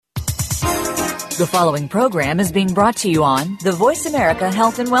The following program is being brought to you on the Voice America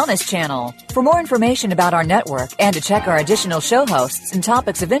Health and Wellness Channel. For more information about our network and to check our additional show hosts and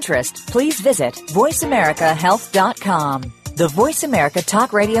topics of interest, please visit voiceamericahealth.com. The Voice America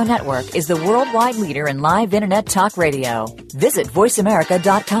Talk Radio Network is the worldwide leader in live Internet talk radio. Visit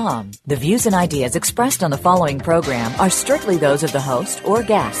voiceamerica.com. The views and ideas expressed on the following program are strictly those of the host or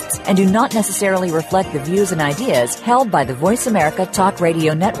guests and do not necessarily reflect the views and ideas held by the Voice America Talk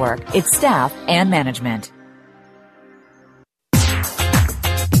Radio Network, its staff, and management.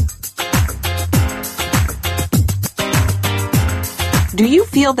 Do you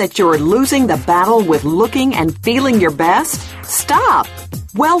feel that you're losing the battle with looking and feeling your best? Stop!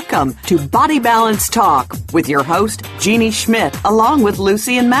 Welcome to Body Balance Talk with your host, Jeannie Schmidt, along with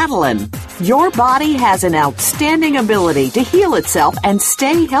Lucy and Madeline. Your body has an outstanding ability to heal itself and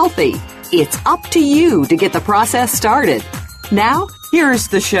stay healthy. It's up to you to get the process started. Now, here's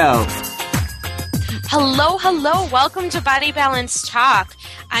the show. Hello. Welcome to Body Balance Talk.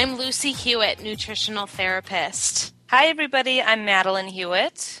 I'm Lucy Hewitt, nutritional therapist. Hi, everybody. I'm Madeline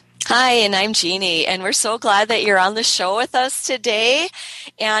Hewitt. Hi, and I'm Jeannie, and we're so glad that you're on the show with us today.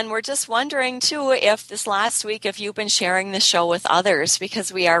 And we're just wondering, too, if this last week, if you've been sharing the show with others,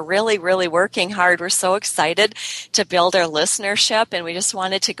 because we are really, really working hard. We're so excited to build our listenership, and we just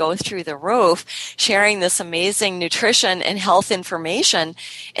wanted to go through the roof, sharing this amazing nutrition and health information.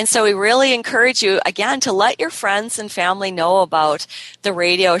 And so we really encourage you, again, to let your friends and family know about the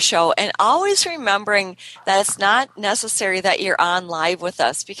radio show, and always remembering that it's not necessary that you're on live with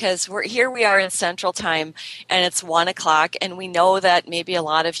us, because we are in Central Time, and it's 1 o'clock, and we know that maybe a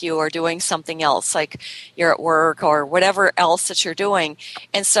lot of you are doing something else, like you're at work or whatever else that you're doing.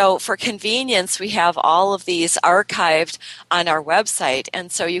 And so for convenience, we have all of these archived on our website, and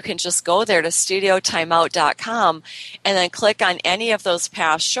so you can just go there to studiotimeout.com and then click on any of those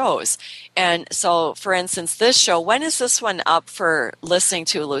past shows. And so, for instance, this show, when is this one up for listening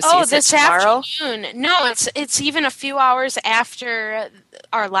to, Lucy? Oh, is it tomorrow? Afternoon. No, it's even a few hours after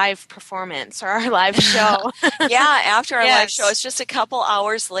our live performance or our live show. Yeah, after our Yes. live show. It's just a couple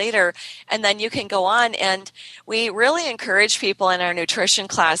hours later, and then you can go on. And we really encourage people in our nutrition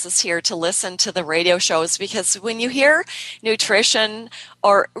classes here to listen to the radio shows, because when you hear nutrition,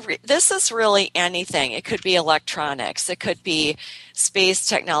 this is really anything. It could be electronics. It could be space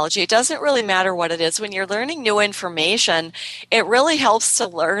technology. It doesn't really matter what it is. When you're learning new information, it really helps to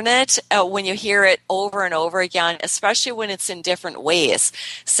learn it when you hear it over and over again, especially when it's in different ways,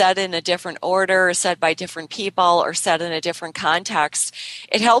 said in a different order, said by different people, or said in a different context.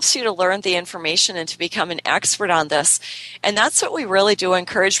 It helps you to learn the information and to become an expert on this. And that's what we really do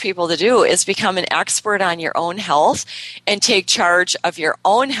encourage people to do, is become an expert on your own health and take charge of your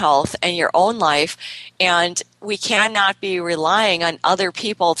own health and your own life. And we cannot be relying on other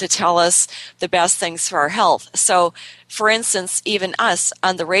people to tell us the best things for our health. So, for instance, even us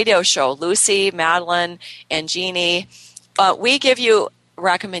on the radio show, Lucy, Madeline, and Jeannie, we give you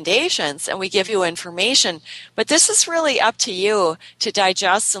recommendations and we give you information, but this is really up to you to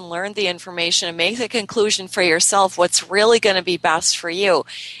digest and learn the information and make the conclusion for yourself what's really going to be best for you.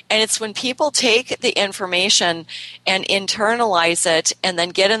 And it's when people take the information and internalize it and then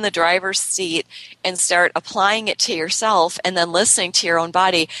get in the driver's seat and start applying it to yourself and then listening to your own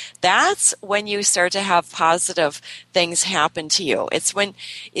body, that's when you start to have positive things happen to you. It's when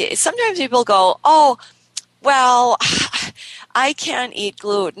sometimes people go, oh, well, I can't eat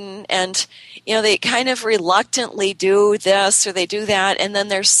gluten, and they kind of reluctantly do this or they do that, and then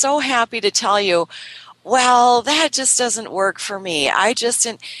they're so happy to tell you, well, that just doesn't work for me. I just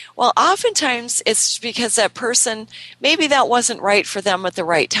didn't. Well, oftentimes it's because that person, maybe that wasn't right for them at the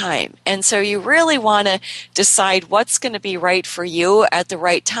right time. And so you really want to decide what's going to be right for you at the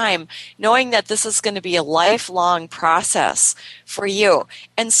right time, knowing that this is going to be a lifelong process for you.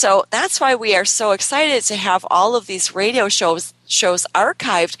 And so that's why we are so excited to have all of these radio shows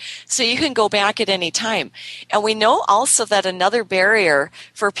archived so you can go back at any time. And we know also that another barrier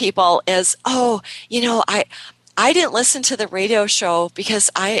for people is, I didn't listen to the radio show because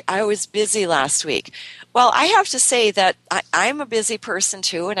I was busy last week. Well, I have to say that I'm a busy person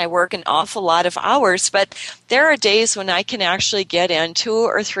too, and I work an awful lot of hours, but there are days when I can actually get in 2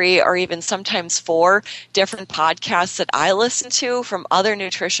 or 3 or even sometimes 4 different podcasts that I listen to from other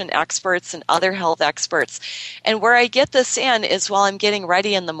nutrition experts and other health experts. And where I get this in is while I'm getting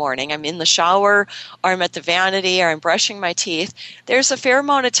ready in the morning. I'm in the shower, or I'm at the vanity, or I'm brushing my teeth. There's a fair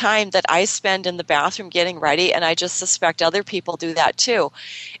amount of time that I spend in the bathroom getting ready, and and I just suspect other people do that too.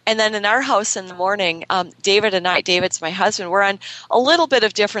 And then in our house in the morning, David's my husband, we're on a little bit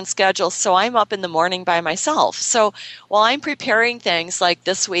of different schedules, so I'm up in the morning by myself. So while I'm preparing things, like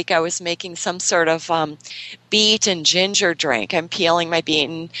this week I was making some sort of beet and ginger drink. I'm peeling my beet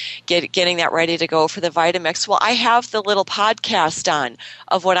and getting that ready to go for the Vitamix. Well, I have the little podcast on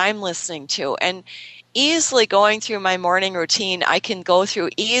of what I'm listening to, and easily going through my morning routine, I can go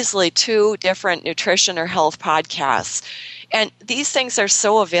through easily 2 different nutrition or health podcasts. And these things are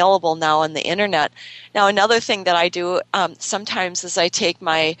so available now on the internet. Now, another thing that I do sometimes is I take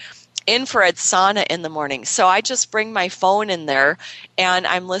my infrared sauna in the morning. So I just bring my phone in there and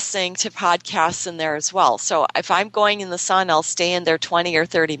I'm listening to podcasts in there as well. So if I'm going in the sun, I'll stay in there 20 or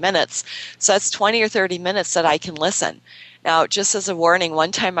 30 minutes. So that's 20 or 30 minutes that I can listen. Now, just as a warning,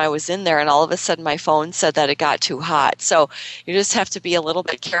 one time I was in there and all of a sudden my phone said that it got too hot. So you just have to be a little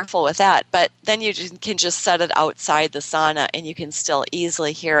bit careful with that. But then you can just set it outside the sauna and you can still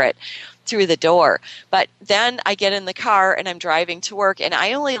easily hear it through the door. But then I get in the car and I'm driving to work, and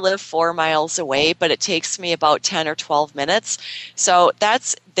I only live 4 miles away, but it takes me about 10 or 12 minutes. So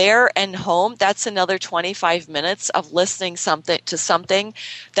that's there and home. That's another 25 minutes of listening to something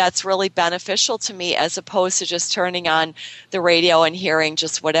that's really beneficial to me, as opposed to just turning on the radio and hearing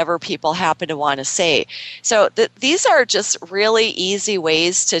just whatever people happen to want to say. So these are just really easy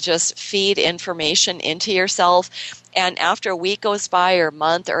ways to just feed information into yourself. And after a week goes by, or a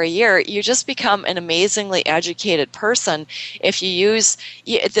month, or a year, you just become an amazingly educated person if you use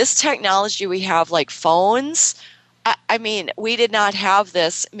this technology we have, like phones. I mean, we did not have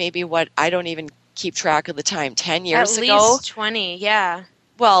this, maybe I don't even keep track of the time, 10 years ago? At least 20, yeah.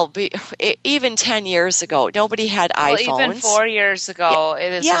 Well, even 10 years ago, nobody had iPhones. Even 4 years ago,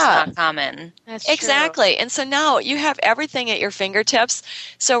 it is just not common. That's true. Exactly. And so now you have everything at your fingertips.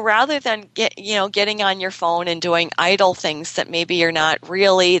 So rather than getting on your phone and doing idle things that maybe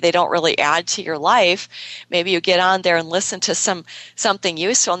they don't really add to your life, maybe you get on there and listen to something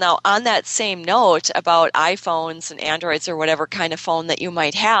useful. Now, on that same note about iPhones and Androids or whatever kind of phone that you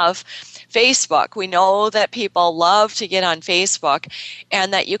might have, Facebook. We know that people love to get on Facebook,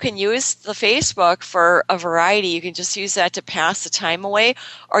 and that you can use the Facebook for a variety. You can just use that to pass the time away,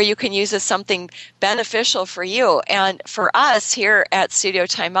 or you can use it as something beneficial for you. And for us here at Studio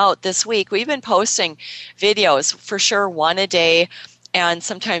Timeout this week, we've been posting videos, for sure 1 a day, and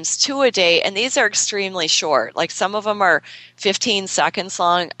sometimes 2 a day, and these are extremely short. Like some of them are 15 seconds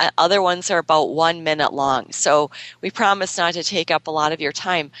long, other ones are about 1 minute long. So we promise not to take up a lot of your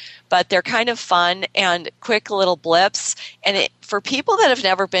time, but they're kind of fun and quick little blips. And for people that have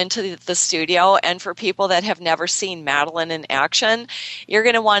never been to the studio, and for people that have never seen Madeline in action, you're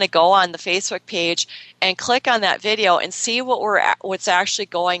going to want to go on the Facebook page and click on that video and see what's actually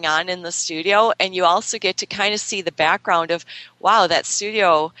going on in the studio. And you also get to kind of see the background of, wow, that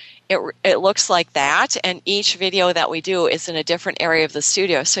studio, it looks like that. And each video that we do is in a different area of the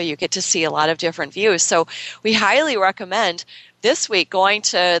studio, so you get to see a lot of different views. So we highly recommend this week going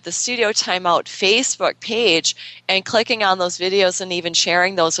to the Studio Timeout Facebook page and clicking on those videos and even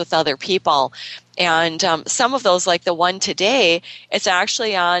sharing those with other people. And some of those, like the one today, it's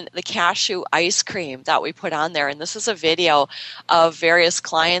actually on the cashew ice cream that we put on there. And this is a video of various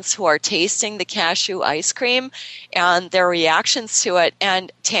clients who are tasting the cashew ice cream and their reactions to it.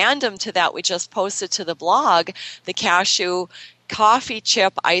 And tandem to that, we just posted to the blog the cashew coffee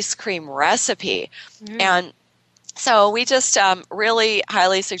chip ice cream recipe. And so we just really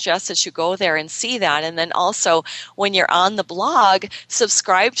highly suggest that you go there and see that. And then also, when you're on the blog,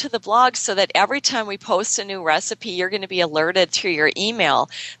 subscribe to the blog so that every time we post a new recipe, you're going to be alerted through your email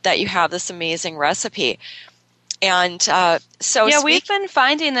that you have this amazing recipe. And we've been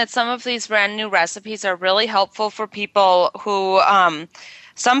finding that some of these brand new recipes are really helpful for people who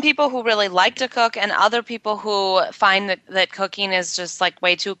some people who really like to cook, and other people who find that cooking is just like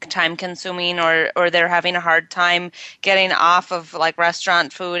way too time consuming, or they're having a hard time getting off of like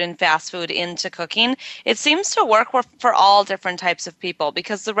restaurant food and fast food into cooking. It seems to work for all different types of people,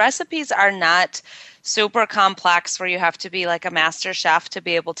 because the recipes are not super complex where you have to be like a master chef to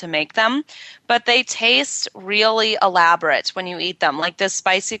be able to make them, but they taste really elaborate when you eat them. Like this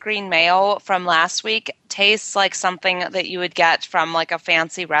spicy green mayo from last week tastes like something that you would get from like a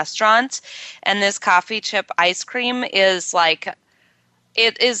fancy restaurant, and this coffee chip ice cream is like,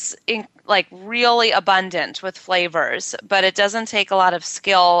 it is like really abundant with flavors, but it doesn't take a lot of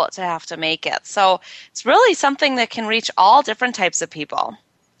skill to have to make it. So it's really something that can reach all different types of people.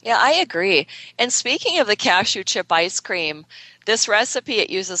 Yeah, I agree. And speaking of the cashew chip ice cream, this recipe,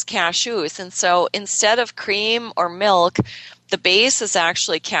 it uses cashews. And so instead of cream or milk, the base is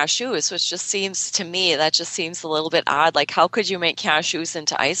actually cashews, which just seems to me, that just seems a little bit odd. Like, how could you make cashews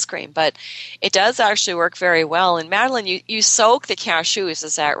into ice cream? But it does actually work very well. And Madeline, you soak the cashews,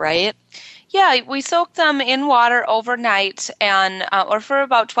 is that right? Yeah, we soak them in water overnight and or for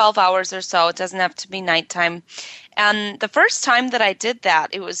about 12 hours or so. It doesn't have to be nighttime. And the first time that I did that,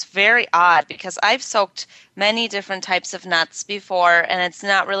 it was very odd because I've soaked many different types of nuts before, and it's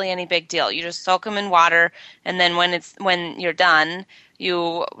not really any big deal. You just soak them in water, and then when you're done,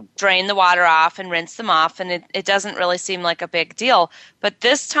 you drain the water off and rinse them off, and it doesn't really seem like a big deal. But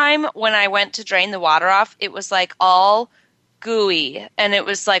this time when I went to drain the water off, it was like all gooey, and it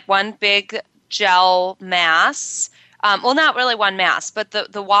was like one big gel mass. Well, not really one mass, but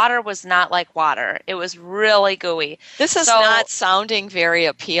the water was not like water. It was really gooey. This is not sounding very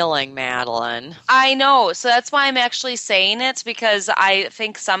appealing, Madeline. I know. So that's why I'm actually saying it, because I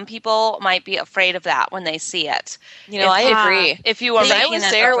think some people might be afraid of that when they see it. I agree. If you were making I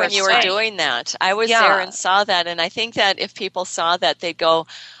was there when you were doing that. I was there and saw that, and I think that if people saw that, they'd go,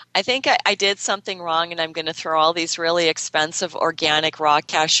 I think I did something wrong, and I'm going to throw all these really expensive organic raw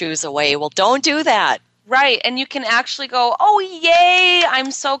cashews away. Well, don't do that. Right, and you can actually go, oh, yay,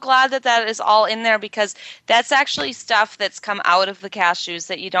 I'm so glad that is all in there, because that's actually stuff that's come out of the cashews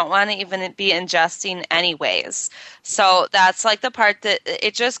that you don't want to even be ingesting anyways. So that's like the part that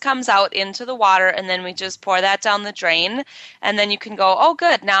it just comes out into the water, and then we just pour that down the drain, and then you can go, oh,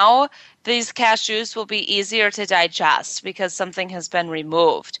 good, now these cashews will be easier to digest because something has been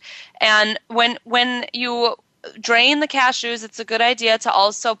removed. And when you drain the cashews, it's a good idea to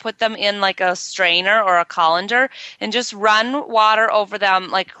also put them in like a strainer or a colander and just run water over them,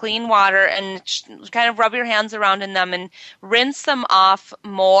 like clean water, and kind of rub your hands around in them and rinse them off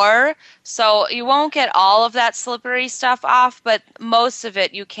more. So you won't get all of that slippery stuff off, but most of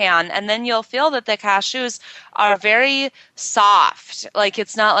it you can. And then you'll feel that the cashews are very soft. Like,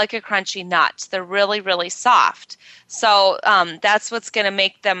 it's not like a crunchy nut. They're really, really soft. So that's what's going to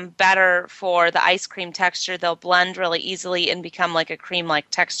make them better for the ice cream texture. They'll blend really easily and become like a cream-like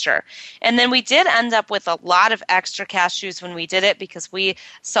texture. And then we did end up with a lot of extra cashews when we did it because we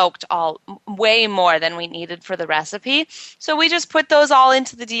soaked way more than we needed for the recipe. So we just put those all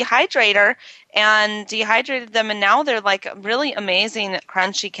into the dehydrator and dehydrated them, and now they're like really amazing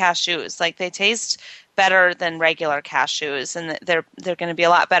crunchy cashews. Like, they taste better than regular cashews, and they're going to be a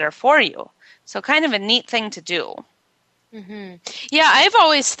lot better for you. So kind of a neat thing to do. Mm-hmm. Yeah, I've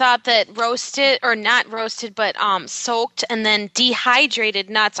always thought that roasted, or not roasted, but soaked and then dehydrated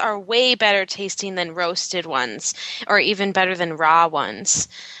nuts are way better tasting than roasted ones, or even better than raw ones.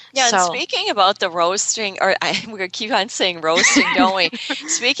 Yeah, and speaking about the roasting, we're going to keep on saying roasting, don't we?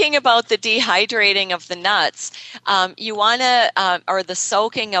 Speaking about the dehydrating of the nuts, you want to, or the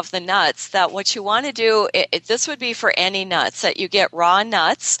soaking of the nuts, that what you want to do, this would be for any nuts, that you get raw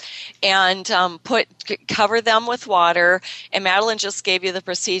nuts and cover them with water. And Madeline just gave you the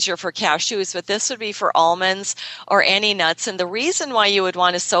procedure for cashews, but this would be for almonds or any nuts. And the reason why you would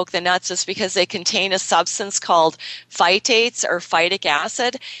want to soak the nuts is because they contain a substance called phytates or phytic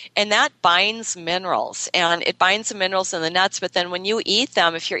acid. And that binds minerals, and it binds the minerals in the nuts. But then when you eat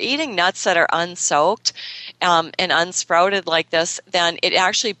them, if you're eating nuts that are unsoaked and unsprouted like this, then it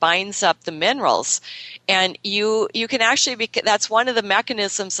actually binds up the minerals. And you can actually that's one of the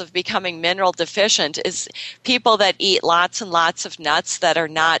mechanisms of becoming mineral deficient, is people that eat lots and lots of nuts that are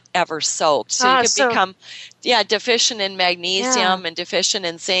not ever soaked. So you can become deficient in magnesium and deficient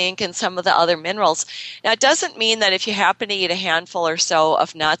in zinc and some of the other minerals. Now, it doesn't mean that if you happen to eat a handful or so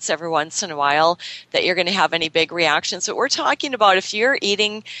of nuts every once in a while that you're going to have any big reactions. But we're talking about if you're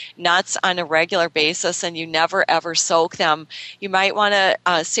eating nuts on a regular basis and you never ever soak them, you might want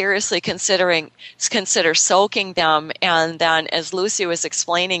to seriously consider soaking them, and then, as Lucy was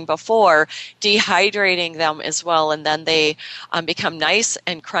explaining before, dehydrating them as well, and then they become nice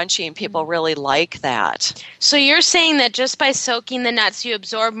and crunchy, and people really like that. So you're saying that just by soaking the nuts, you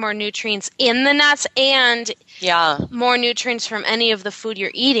absorb more nutrients in the nuts and more nutrients from any of the food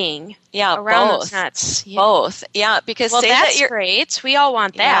you're eating around those nuts. Yeah. Both. Yeah, because that's great. We all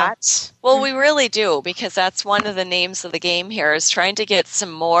want that. Well, we really do, because that's one of the names of the game here, is trying to get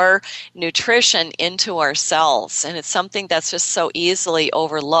some more nutrition into our cells. And it's something that's just so easily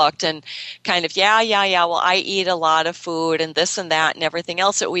overlooked and kind of, well, I eat a lot of food and this and that and everything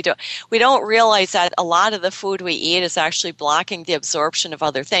else. That we don't realize that a lot of the food we eat is actually blocking the absorption of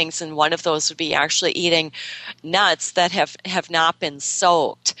other things. And one of those would be actually eating nuts that have not been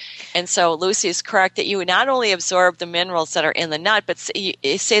soaked. And so Lucy is correct that you not only absorb the minerals that are in the nut, but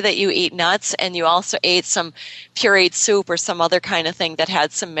say that you eat nuts and you also ate some pureed soup or some other kind of thing that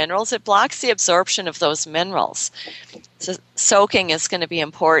had some minerals, it blocks the absorption of those minerals. So soaking is going to be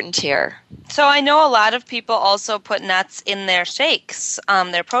important here. So I know a lot of people also put nuts in their shakes,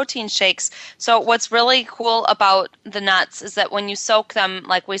 their protein shakes. So what's really cool about the nuts is that when you soak them,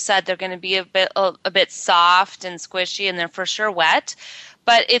 like we said, they're going to be a bit soft and squishy, and they're for sure wet.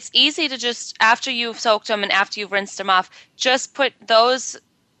 But it's easy to just, after you've soaked them and after you've rinsed them off, just put those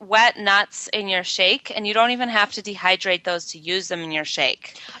wet nuts in your shake, and you don't even have to dehydrate those to use them in your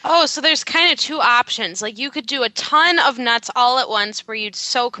shake. Oh, so there's kind of two options. Like you could do a ton of nuts all at once where you'd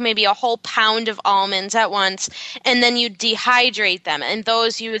soak maybe a whole pound of almonds at once, and then you'd dehydrate them, and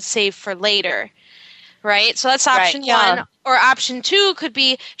those you would save for later. Right? So that's option one. Or option two could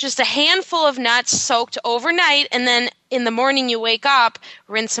be just a handful of nuts soaked overnight, and then in the morning you wake up,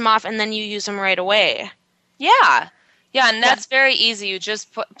 rinse them off, and then you use them right away. Yeah. Yeah, and that's very easy. You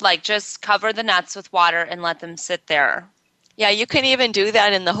just just cover the nuts with water and let them sit there. Yeah, you can even do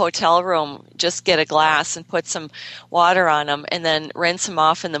that in the hotel room. Just get a glass and put some water on them and then rinse them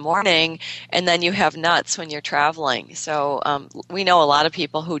off in the morning, and then you have nuts when you're traveling. So we know a lot of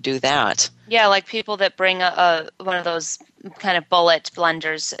people who do that. Yeah, like people that bring one of those kind of bullet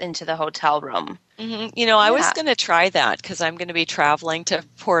blenders into the hotel room. Mm-hmm. I was going to try that because I'm going to be traveling to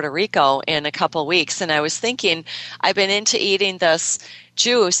Puerto Rico in a couple weeks, and I was thinking I've been into eating this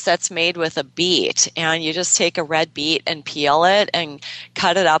juice that's made with a beet, and you just take a red beet and peel it and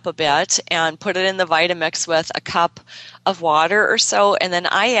cut it up a bit and put it in the Vitamix with a cup of water or so, and then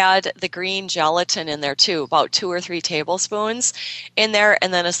I add the green gelatin in there too, about 2 or 3 tablespoons in there,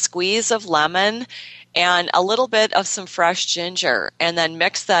 and then a squeeze of lemon and a little bit of some fresh ginger, and then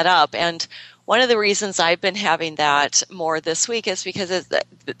mix that up. And one of the reasons I've been having that more this week is because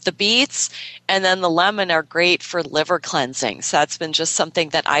the beets and then the lemon are great for liver cleansing. So that's been just something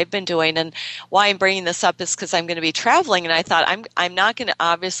that I've been doing. And why I'm bringing this up is because I'm going to be traveling, and I thought I'm not going to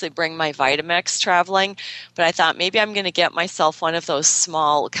obviously bring my Vitamix traveling, but I thought maybe I'm going to get myself one of those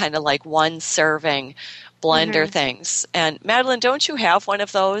small kind of like 1 serving blender things. And Madeline, don't you have one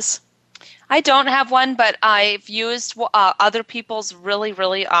of those? I don't have one, but I've used other people's really,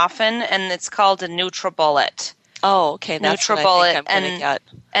 really often, and it's called a NutriBullet. Oh, okay. That's what I think I'm going to get.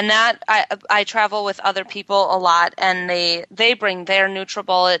 And that I travel with other people a lot, and they bring their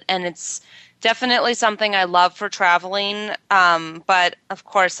NutriBullet, and it's definitely something I love for traveling. But of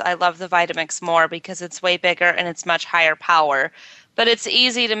course, I love the Vitamix more because it's way bigger and it's much higher power. But it's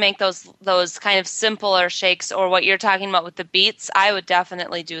easy to make those kind of simpler shakes, or what you're talking about with the beets. I would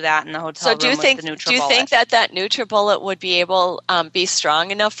definitely do that in the hotel room with the NutriBullet. Do you think that NutriBullet would be able be strong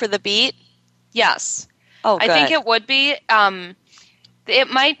enough for the beet? Yes. Oh, good. I think it would be.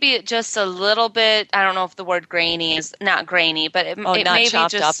 It might be just a little bit, I don't know if the word grainy is not grainy, but it may be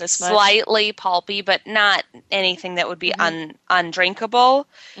just slightly pulpy, but not anything that would be undrinkable.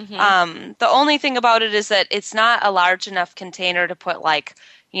 Mm-hmm. The only thing about it is that it's not a large enough container to put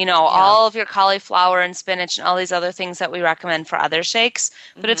all of your cauliflower and spinach and all these other things that we recommend for other shakes,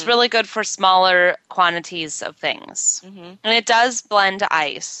 but it's really good for smaller quantities of things. Mm-hmm. And it does blend to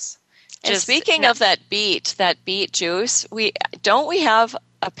ice. And speaking of that beet juice, we have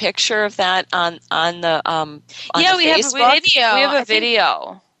a picture of that on the Facebook? We have a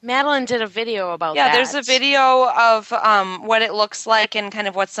video. Madeline did a video about that. Yeah, there's a video of what it looks like and kind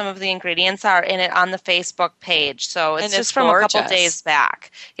of what some of the ingredients are in it on the Facebook page. So it's just from gorgeous. A couple days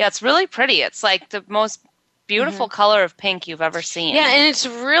back. Yeah, it's really pretty. It's like the most beautiful color of pink you've ever seen. Yeah, and it's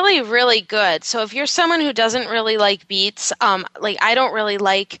really, really good. So if you're someone who doesn't really like beets, I don't really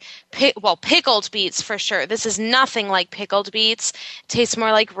like, pickled beets for sure. This is nothing like pickled beets. It tastes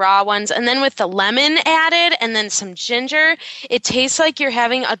more like raw ones. And then with the lemon added and then some ginger, it tastes like you're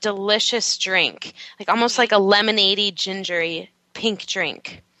having a delicious drink, like almost like a lemonade-y, gingery pink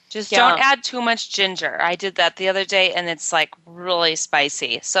drink. Just don't add too much ginger. I did that the other day, and it's like really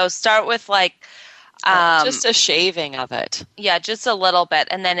spicy. So start with just a shaving of it. Yeah, just a little bit,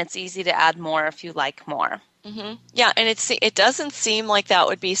 and then it's easy to add more if you like more. Mm-hmm. Yeah, and it doesn't seem like that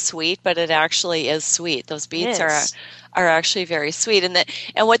would be sweet, but it actually is sweet. Those beets are actually very sweet,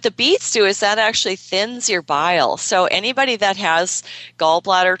 and what the beets do is that actually thins your bile. So anybody that has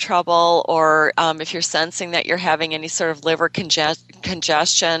gallbladder trouble, or if you're sensing that you're having any sort of liver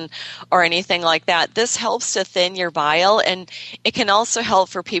congestion or anything like that, this helps to thin your bile, and it can also help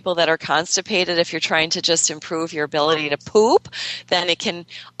for people that are constipated. If you're trying to just improve your ability to poop, then it can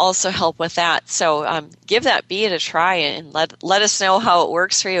also help with that. So give that beet a try and let us know how it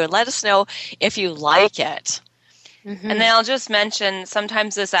works for you, and let us know if you like it. Mm-hmm. And then I'll just mention,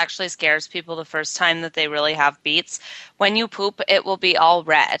 sometimes this actually scares people the first time that they really have beets. When you poop, it will be all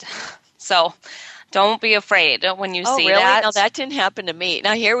red. So Don't be afraid when you see really? that. No, that didn't happen to me.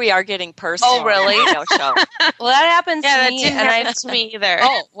 Now here we are getting personal. Oh, really? On the radio show. Well, that happens Yeah, to that me. didn't happen to me either.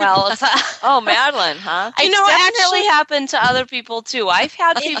 Oh, well, it's, Oh, Madeline, huh? it's definitely happened to other people, too. I've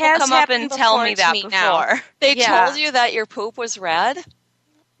had people come up and tell me that before. Now. They told you that your poop was red?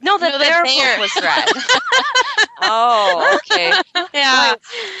 No, that their poop was red. Oh, okay. Yeah.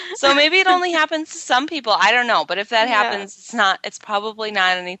 So maybe it only happens to some people. I don't know. But if that happens, it's probably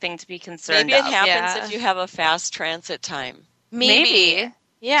not anything to be concerned Maybe it of. happens if you have a fast transit time. Maybe.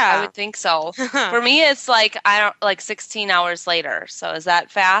 Yeah. I would think so. For me, it's like 16 hours later. So is that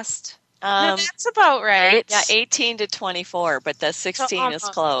fast? No, that's about right. Yeah, 18 to 24, but the 16 is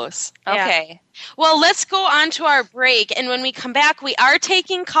close. Okay. Well, let's go on to our break, and when we come back, we are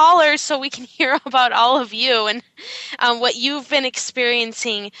taking callers so we can hear about all of you and what you've been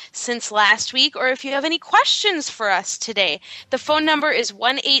experiencing since last week, or if you have any questions for us today. The phone number is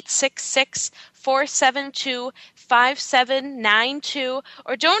 1-866-472-5792,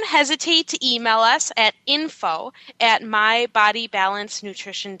 or don't hesitate to email us at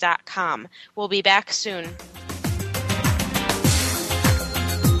info@mybodybalancenutrition.com. We'll be back soon.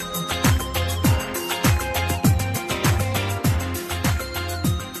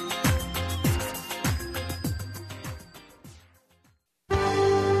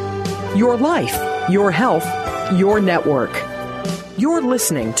 Your life, your health, your network. You're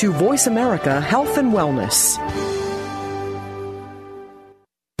listening to Voice America Health and Wellness.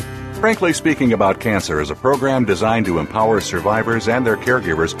 Frankly Speaking About Cancer is a program designed to empower survivors and their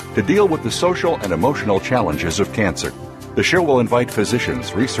caregivers to deal with the social and emotional challenges of cancer. The show will invite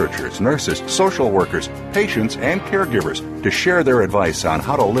physicians, researchers, nurses, social workers, patients, and caregivers to share their advice on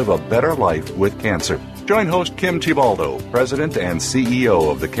how to live a better life with cancer. Join host Kim Tibaldo, President and CEO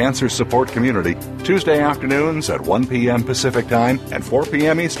of the Cancer Support Community, Tuesday afternoons at 1 p.m. Pacific Time and 4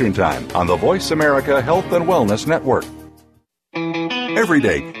 p.m. Eastern Time on the Voice America Health and Wellness Network. Every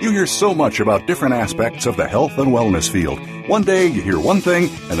day, you hear so much about different aspects of the health and wellness field. One day, you hear one thing,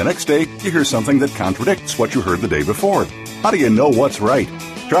 and the next day, you hear something that contradicts what you heard the day before. How do you know what's right?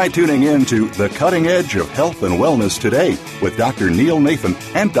 Try tuning in to The Cutting Edge of Health and Wellness today with Dr. Neil Nathan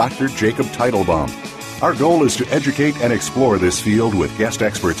and Dr. Jacob Teitelbaum. Our goal is to educate and explore this field with guest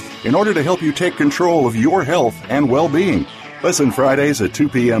experts in order to help you take control of your health and well-being. Listen Fridays at 2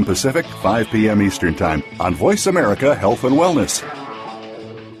 p.m. Pacific, 5 p.m. Eastern Time on Voice America Health and Wellness.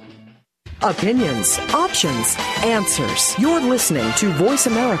 Opinions, options, answers. You're listening to Voice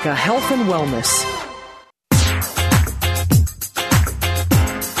America Health and Wellness.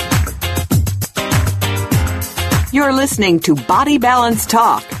 You're listening to Body Balance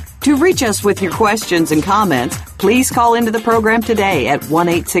Talk. To reach us with your questions and comments, please call into the program today at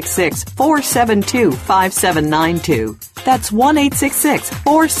 1-866-472-5792. That's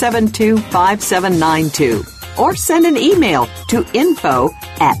 1-866-472-5792. Or send an email to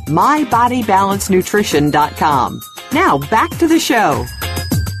info@mybodybalancenutrition.com. Now, back to the show.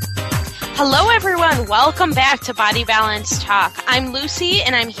 Hello, everyone. Welcome back to Body Balance Talk. I'm Lucy,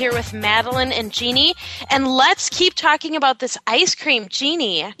 and I'm here with Madeline and Jeannie. And let's keep talking about this ice cream.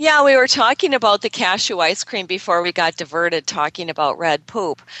 Jeannie. Yeah, we were talking about the cashew ice cream before we got diverted talking about red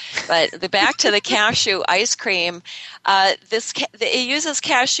poop. But back to the cashew ice cream. It uses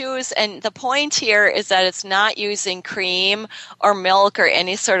cashews, and the point here is that it's not using cream or milk or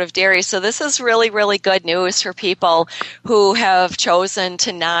any sort of dairy. So this is really, really good news for people who have chosen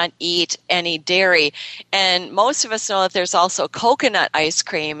to not eat any dairy. And most of us know that there's also coconut ice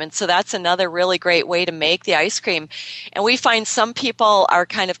cream, and so that's another really great way to make the ice cream. And we find some people are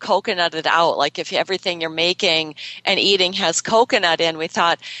kind of coconutted out, like if everything you're making and eating has coconut in, we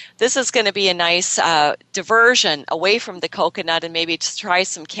thought this is going to be a nice diversion away from the coconut and maybe just try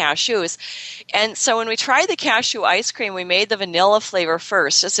some cashews. And so when we tried the cashew ice cream, we made the vanilla flavor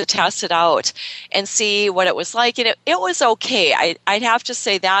first just to test it out and see what it was like. And it was okay. I'd have to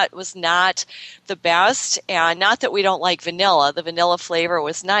say that was not the best, and not that we don't like vanilla. The vanilla flavor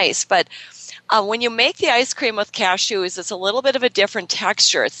was nice, but when you make the ice cream with cashews, it's a little bit of a different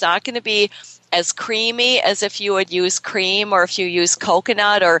texture. It's not going to be as creamy as if you would use cream or if you use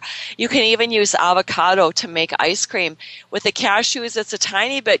coconut, or you can even use avocado to make ice cream. With the cashews, it's a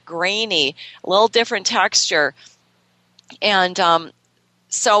tiny bit grainy, a little different texture. And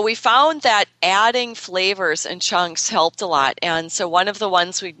So we found that adding flavors and chunks helped a lot. And so one of the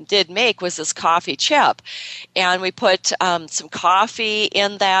ones we did make was this coffee chip. And we put some coffee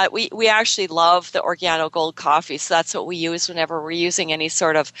in that. We actually love the Organo Gold coffee, so that's what we use whenever we're using any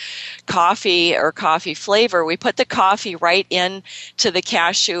sort of coffee or coffee flavor. We put the coffee right into the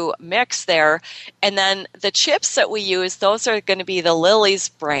cashew mix there. And then the chips that we use, those are going to be the Lily's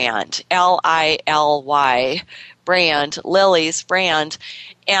brand, Lily brand, Lily's brand.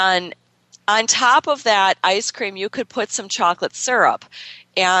 And on top of that ice cream, you could put some chocolate syrup.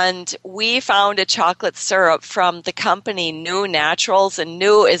 And we found a chocolate syrup from the company New Naturals, and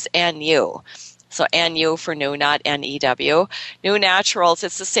New is N-U. So N-U for new, not N-E-W. New Naturals,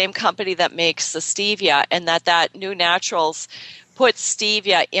 it's the same company that makes the stevia, and that New Naturals puts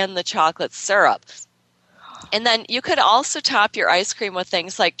stevia in the chocolate syrup. And then you could also top your ice cream with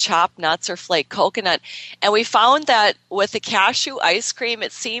things like chopped nuts or flaked coconut. And we found that with the cashew ice cream,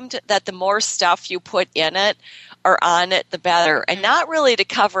 it seemed that the more stuff you put in it or on it, the better. And not really to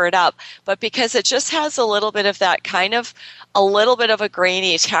cover it up, but because it just has a little bit of that kind of a little bit of a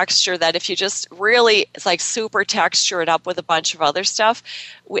grainy texture that if you just really like super texture it up with a bunch of other stuff,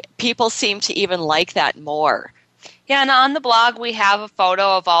 people seem to even like that more. Yeah, and on the blog we have a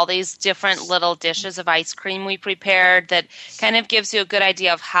photo of all these different little dishes of ice cream we prepared that kind of gives you a good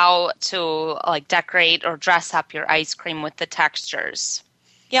idea of how to like decorate or dress up your ice cream with the textures.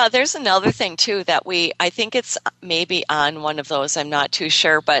 Yeah, there's another thing too that I think it's maybe on one of those, I'm not too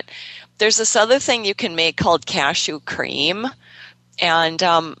sure, but there's this other thing you can make called cashew cream. And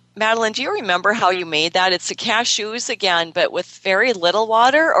Madeline, do you remember how you made that? It's the cashews again, but with very little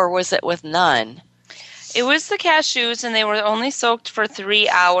water, or was it with none? It was the cashews, and they were only soaked for 3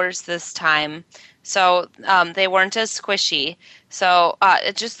 hours this time. So they weren't as squishy. So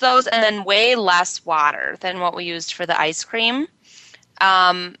just those, and then way less water than what we used for the ice cream.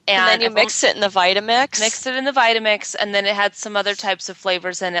 And then you mix it in the Vitamix? Mixed it in the Vitamix, and then it had some other types of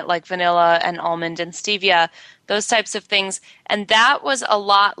flavors in it, like vanilla and almond and stevia, those types of things. And that was a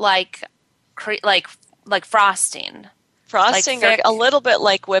lot like frosting. Frosting, like or a little bit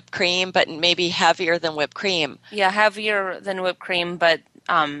like whipped cream, but maybe heavier than whipped cream. Yeah, heavier than whipped cream, but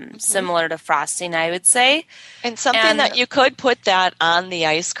similar to frosting, I would say. And something that you could put that on the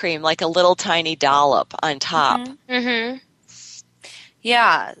ice cream, like a little tiny dollop on top. Mm-hmm. Mm-hmm.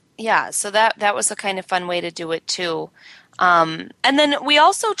 Yeah. So that was a kind of fun way to do it too. And then we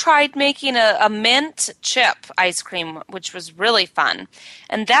also tried making a mint chip ice cream, which was really fun.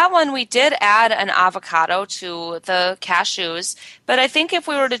 And that one we did add an avocado to the cashews, but I think if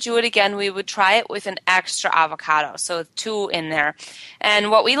we were to do it again, we would try it with an extra avocado, so 2 in there.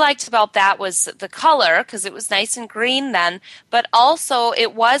 And what we liked about that was the color, because it was nice and green then, but also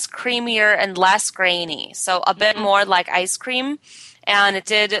it was creamier and less grainy, so a bit more like ice cream. And it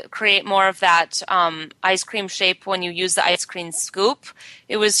did create more of that ice cream shape when you use the ice cream scoop.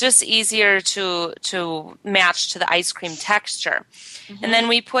 It was just easier to match to the ice cream texture. Mm-hmm. And then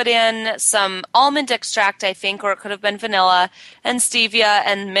we put in some almond extract, I think, or it could have been vanilla, and stevia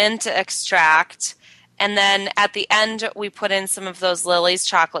and mint extract. And then at the end, we put in some of those Lily's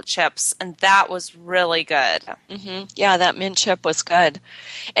chocolate chips, and that was really good. Mm-hmm. Yeah, that mint chip was good.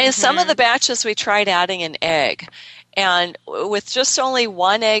 And some of the batches, we tried adding an egg. And with just only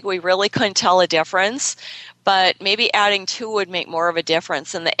 1 egg, we really couldn't tell a difference. But maybe adding 2 would make more of a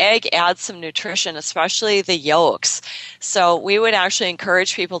difference. And the egg adds some nutrition, especially the yolks. So we would actually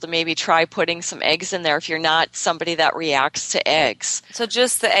encourage people to maybe try putting some eggs in there if you're not somebody that reacts to eggs. So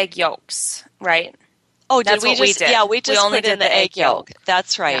just the egg yolks, right? Oh, That's what we did. Yeah, we just only put in did the egg yolk.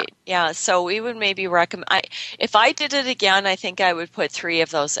 That's right. Yeah. So we would maybe recommend. If I did it again, I think I would put 3 of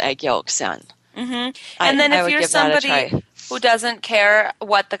those egg yolks in. Mm-hmm. And then if you're somebody who doesn't care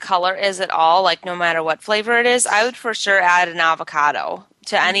what the color is at all, like no matter what flavor it is, I would for sure add an avocado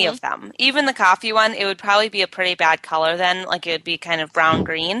to any of them. Even the coffee one, it would probably be a pretty bad color then, like it would be kind of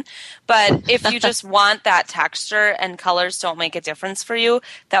brown-green. But if you just want that texture and colors don't make a difference for you,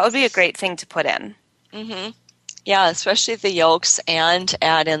 that would be a great thing to put in. Mm-hmm. Yeah, especially the yolks, and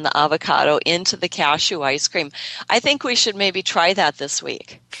add in the avocado into the cashew ice cream. I think we should maybe try that this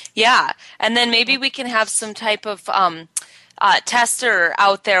week. Yeah, and then maybe we can have some type of tester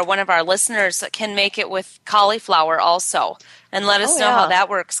out there, one of our listeners, that can make it with cauliflower also, and let us know how that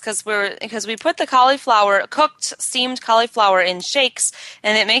works, because we put the cauliflower, cooked steamed cauliflower, in shakes,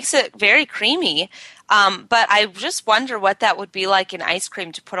 and it makes it very creamy. But I just wonder what that would be like in ice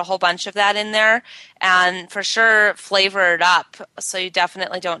cream to put a whole bunch of that in there and for sure flavor it up so you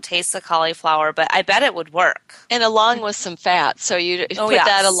definitely don't taste the cauliflower, but I bet it would work. And along with some fat. So you put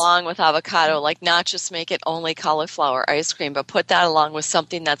that along with avocado, like not just make it only cauliflower ice cream, but put that along with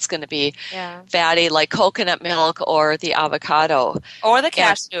something that's going to be fatty, like coconut milk or the avocado. Or the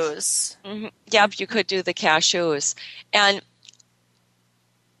cashews. Yep, you could do the cashews. And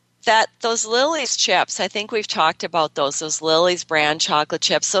those Lily's chips, I think we've talked about those Lily's brand chocolate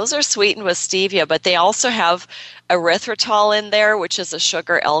chips. Those are sweetened with stevia, but they also have erythritol in there, which is a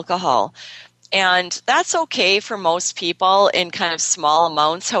sugar alcohol. And that's okay for most people in kind of small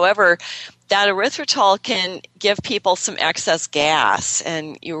amounts. However, that erythritol can give people some excess gas,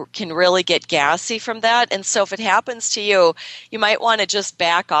 and you can really get gassy from that. And so if it happens to you, you might want to just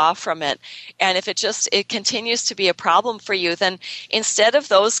back off from it. And if it continues to be a problem for you, then instead of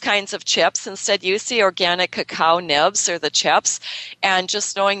those kinds of chips, instead use the organic cacao nibs or the chips, and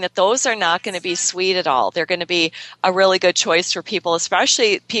just knowing that those are not going to be sweet at all. They're going to be a really good choice for people,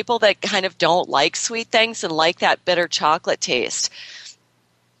 especially people that kind of don't like sweet things and like that bitter chocolate taste.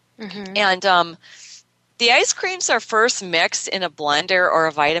 And the ice creams are first mixed in a blender or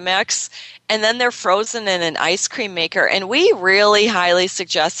a Vitamix, and then they're frozen in an ice cream maker. And we really highly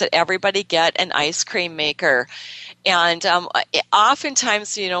suggest that everybody get an ice cream maker. And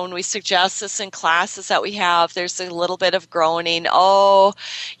oftentimes, when we suggest this in classes that we have, there's a little bit of groaning. Oh,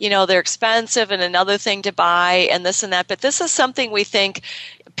 they're expensive and another thing to buy and this and that. But this is something we think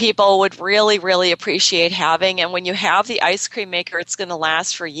people would really, really appreciate having. And when you have the ice cream maker, it's going to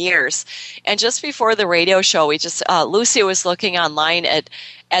last for years. And just before the radio show, Lucy was looking online at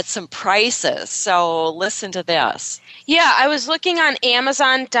some prices. So listen to this. Yeah, I was looking on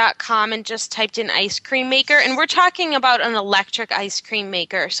Amazon.com and just typed in ice cream maker, and we're talking about an electric ice cream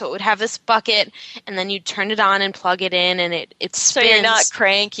maker. So it would have this bucket, and then you'd turn it on and plug it in, and it spins. So you're not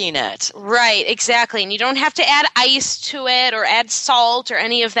cranking it. Right, exactly. And you don't have to add ice to it or add salt or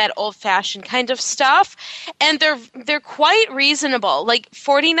any of that old-fashioned kind of stuff. And they're quite reasonable, like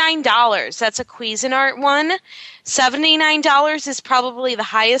 $49. That's a Cuisinart one. $79 is probably the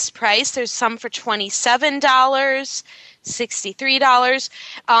highest price. There's some for $27,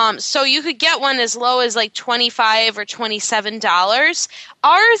 $63. So you could get one as low as like $25 or $27.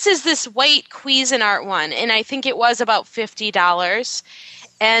 Ours is this white Cuisinart one, and I think it was about $50.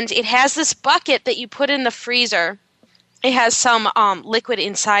 And it has this bucket that you put in the freezer. It has some liquid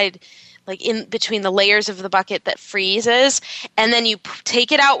inside, like in between the layers of the bucket that freezes, and then you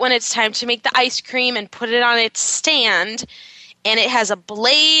take it out when it's time to make the ice cream and put it on its stand, and it has a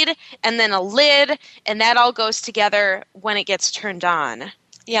blade and then a lid, and that all goes together when it gets turned on.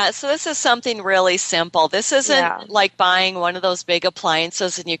 Yeah, so this is something really simple. This isn't like buying one of those big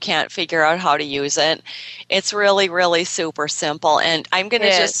appliances and you can't figure out how to use it. It's really, really super simple. And I'm going to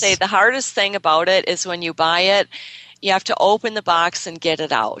just say the hardest thing about it is when you buy it, you have to open the box and get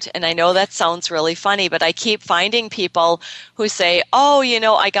it out. And I know that sounds really funny, but I keep finding people who say, oh,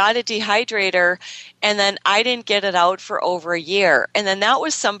 I got a dehydrator and then I didn't get it out for over a year. And then that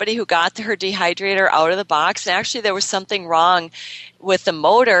was somebody who got her dehydrator out of the box. And actually there was something wrong with the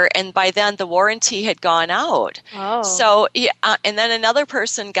motor, and by then the warranty had gone out. Oh. So, and then another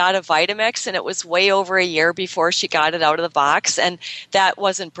person got a Vitamix, and it was way over a year before she got it out of the box, and that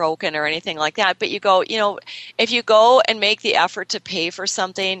wasn't broken or anything like that. But you go, if you go and make the effort to pay for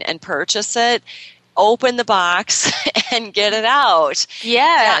something and purchase it, open the box and get it out.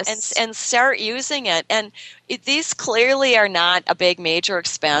 Yes. And start using it. And these clearly are not a big major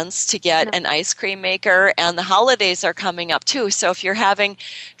expense to get an ice cream maker, and the holidays are coming up too. So if you're having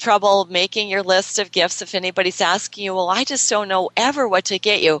trouble making your list of gifts, if anybody's asking you, well, I just don't know ever what to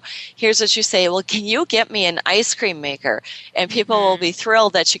get you, here's what you say, well, can you get me an ice cream maker? And people will be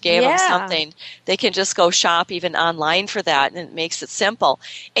thrilled that you gave them something. They can just go shop even online for that, and it makes it simple.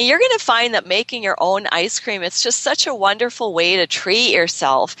 And you're going to find that making your own ice cream, it's just such a wonderful way to treat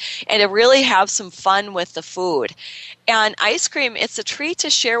yourself and to really have some fun with the food. And ice cream, it's a treat to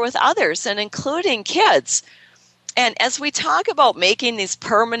share with others, and including kids. And as we talk about making these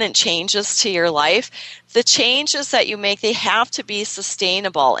permanent changes to your life, the changes that you make, they have to be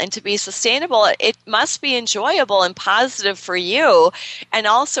sustainable. And to be sustainable, it must be enjoyable and positive for you, and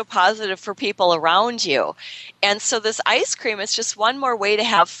also positive for people around you. And so this ice cream is just one more way to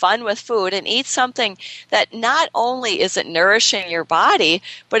have fun with food and eat something that not only is it nourishing your body,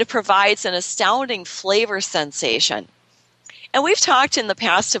 but it provides an astounding flavor sensation. And we've talked in the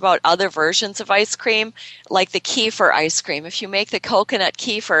past about other versions of ice cream, like the kefir ice cream. If you make the coconut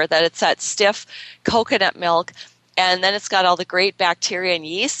kefir, that it's that stiff coconut milk, And then it's got all the great bacteria and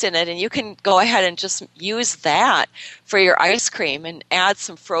yeast in it, and you can go ahead and just use that for your ice cream and add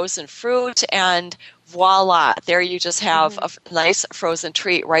some frozen fruit, and voila, there you just have a nice frozen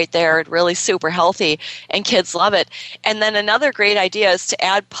treat right there, really super healthy, and kids love it. And then another great idea is to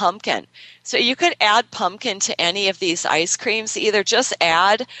add pumpkin. So you could add pumpkin to any of these ice creams. Either just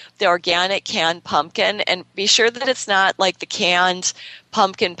add the organic canned pumpkin, and be sure that it's not like the canned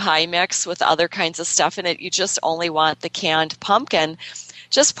pumpkin pie mix with other kinds of stuff in it. You just only want the canned pumpkin.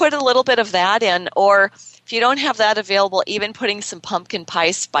 Just put a little bit of that in, or if you don't have that available, even putting some pumpkin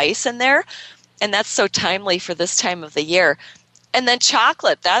pie spice in there. And that's so timely for this time of the year. And then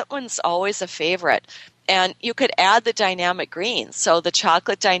chocolate, that one's always a favorite. And you could add the dynamic greens. So the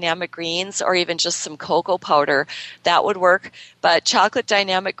chocolate dynamic greens, or even just some cocoa powder, that would work. But chocolate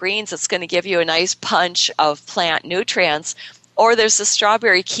dynamic greens, it's going to give you a nice punch of plant nutrients. Or there's the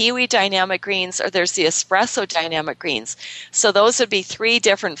strawberry kiwi dynamic greens, or there's the espresso dynamic greens. So those would be 3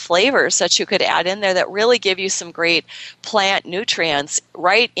 different flavors that you could add in there that really give you some great plant nutrients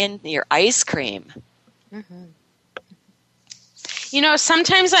right in your ice cream. Mm-hmm. You know,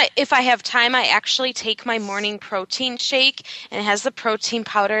 sometimes if I have time, I actually take my morning protein shake, and it has the protein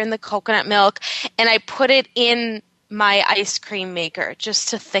powder and the coconut milk, and I put it in my ice cream maker just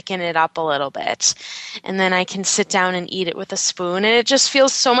to thicken it up a little bit. And then I can sit down and eat it with a spoon, and it just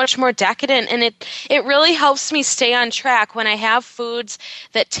feels so much more decadent, and it really helps me stay on track when I have foods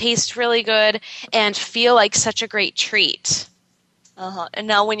that taste really good and feel like such a great treat. And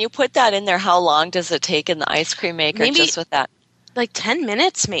now when you put that in there, how long does it take in the ice cream maker? Maybe just with that? Like 10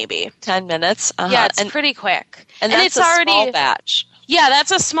 minutes maybe. 10 minutes? Yeah, it's pretty quick. And that's it's a already, small batch. Yeah,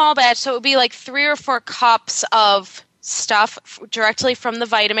 that's a small batch, so it would be like 3 or 4 cups of stuff directly from the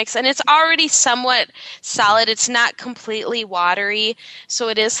Vitamix, and it's already somewhat solid. It's not completely watery, so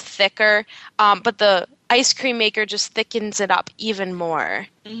it is thicker, but the ice cream maker just thickens it up even more.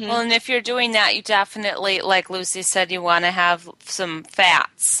 Mm-hmm. Well, and if you're doing that, you definitely, like Lucy said, you want to have some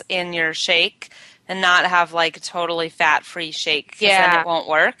fats in your shake and not have like a totally fat-free shake, because then it won't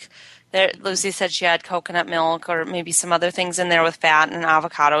work. Lucy said she had coconut milk or maybe some other things in there with fat and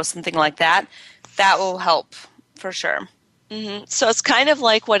avocado, something like that. That will help for sure. Mm-hmm. So it's kind of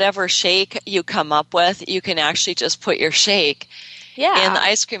like whatever shake you come up with, you can actually just put your shake in the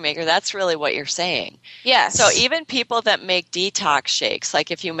ice cream maker. That's really what you're saying. Yes. So even people that make detox shakes,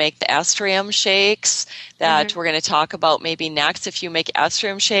 like if you make the estrogen shakes that we're going to talk about maybe next, if you make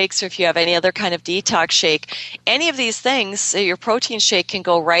estrogen shakes, or if you have any other kind of detox shake, any of these things, your protein shake can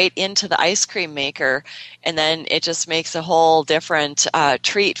go right into the ice cream maker, and then it just makes a whole different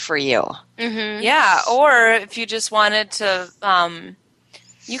treat for you. Mm-hmm. Yeah, or if you just wanted to...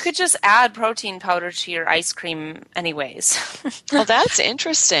 you could just add protein powder to your ice cream anyways. Well, that's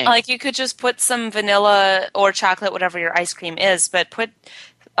interesting. Like you could just put some vanilla or chocolate, whatever your ice cream is, but put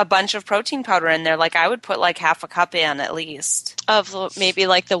a bunch of protein powder in there. Like I would put like half a cup in at least. Of maybe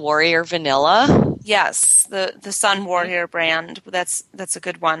like the Warrior Vanilla? Yes, the Sun Warrior brand. That's a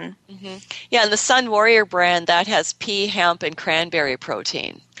good one. Mm-hmm. Yeah, and the Sun Warrior brand, that has pea, hemp, and cranberry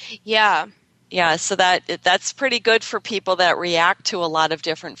protein. Yeah. Yeah, so that's pretty good for people that react to a lot of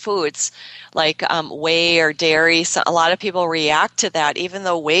different foods, like whey or dairy. So a lot of people react to that, even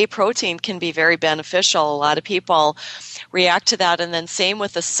though whey protein can be very beneficial. A lot of people react to that. And then same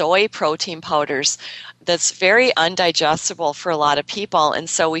with the soy protein powders. That's very undigestible for a lot of people. And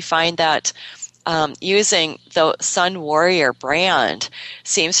so we find that using the Sun Warrior brand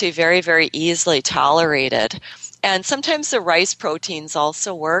seems to be very, very easily tolerated. And sometimes the rice proteins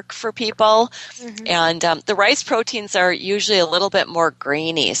also work for people. Mm-hmm. And the rice proteins are usually a little bit more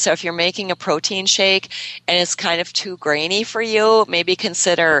grainy. So if you're making a protein shake and it's kind of too grainy for you, maybe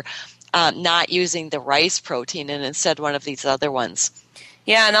consider not using the rice protein and instead one of these other ones.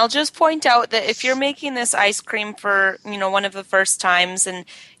 Yeah, and I'll just point out that if you're making this ice cream for, one of the first times and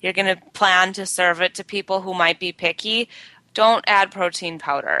you're going to plan to serve it to people who might be picky, don't add protein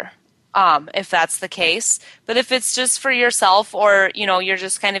powder. If that's the case. But if it's just for yourself or, you're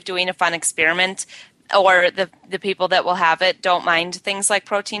just kind of doing a fun experiment or the people that will have it don't mind things like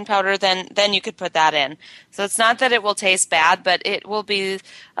protein powder, then you could put that in. So it's not that it will taste bad, but it will be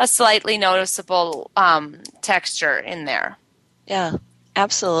a slightly noticeable texture in there. Yeah.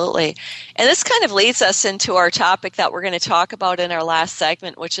 Absolutely. And this kind of leads us into our topic that we're going to talk about in our last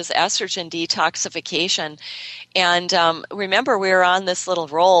segment, which is estrogen detoxification. And remember, we were on this little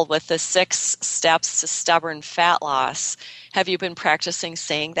roll with the 6 steps to stubborn fat loss. Have you been practicing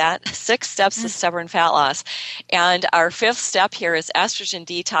saying that? 6 steps to stubborn fat loss. And our 5th step here is estrogen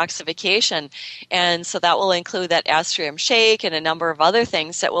detoxification. And so that will include that estrogen shake and a number of other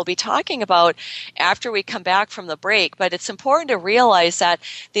things that we'll be talking about after we come back from the break. But it's important to realize that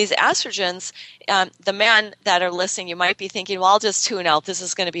these estrogens, the men that are listening, you might be thinking, well, I'll just tune out. This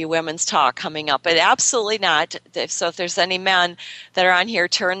is going to be women's talk coming up. But absolutely not. So if there's any men that are on here,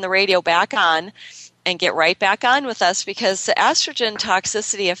 turn the radio back on and get right back on with us, because the estrogen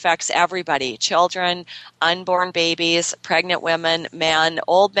toxicity affects everybody: children, unborn babies, pregnant women, men,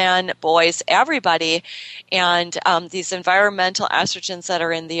 old men, boys, everybody. And these environmental estrogens that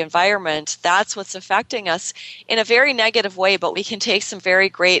are in the environment, that's what's affecting us in a very negative way, but we can take some very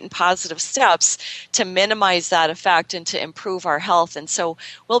great and positive steps to minimize that effect and to improve our health. And so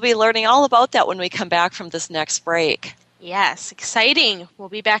we'll be learning all about that when we come back from this next break. Yes, exciting. We'll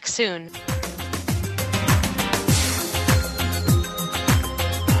be back soon.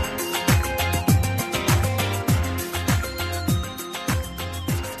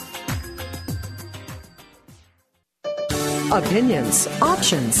 Opinions,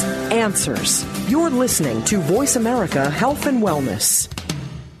 options, answers. You're listening to Voice America Health and Wellness.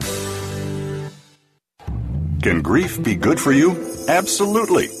 Can grief be good for you?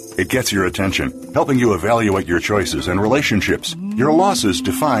 Absolutely. It gets your attention, helping you evaluate your choices and relationships. Your losses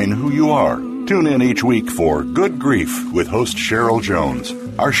define who you are. Tune in each week for Good Grief with host Cheryl Jones.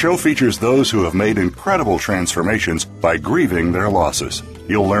 Our show features those who have made incredible transformations by grieving their losses.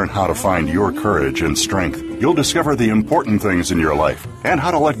 You'll learn how to find your courage and strength. You'll discover the important things in your life and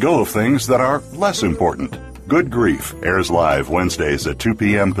how to let go of things that are less important. Good Grief airs live Wednesdays at 2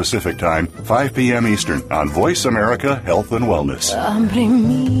 p.m. Pacific Time, 5 p.m. Eastern on Voice America Health and Wellness.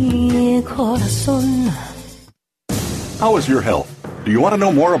 How is your health? Do you want to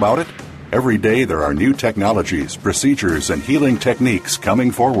know more about it? Every day there are new technologies, procedures, and healing techniques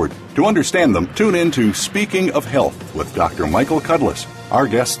coming forward. To understand them, tune in to Speaking of Health with Dr. Michael Cudlis. Our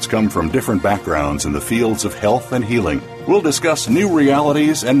guests come from different backgrounds in the fields of health and healing. We'll discuss new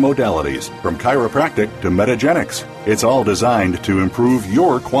realities and modalities, from chiropractic to metagenics. It's all designed to improve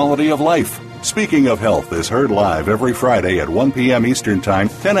your quality of life. Speaking of Health is heard live every Friday at 1 p.m. Eastern Time,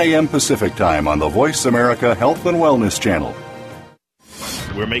 10 a.m. Pacific Time on the Voice America Health and Wellness Channel.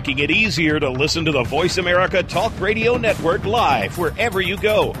 We're making it easier to listen to the Voice America Talk Radio Network live wherever you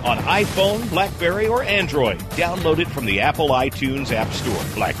go on iPhone, BlackBerry, or Android. Download it from the Apple iTunes App Store,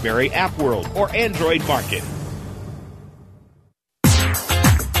 BlackBerry App World, or Android Market.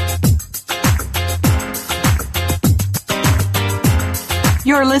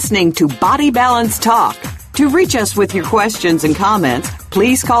 You're listening to Body Balance Talk. To reach us with your questions and comments,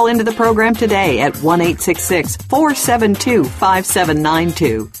 please call into the program today at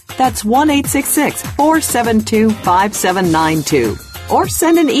 1-866-472-5792. That's 1-866-472-5792. Or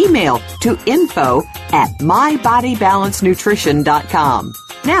send an email to info@mybodybalancenutrition.com.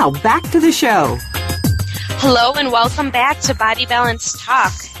 Now, back to the show. Hello and welcome back to Body Balance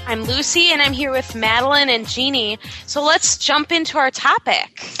Talk. I'm Lucy and I'm here with Madeline and Jeannie. So let's jump into our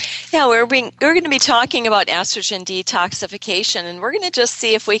topic. Yeah, we're going to be talking about estrogen detoxification, and we're going to just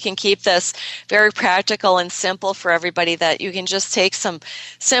see if we can keep this very practical and simple for everybody, that you can just take some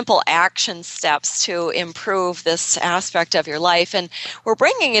simple action steps to improve this aspect of your life. And we're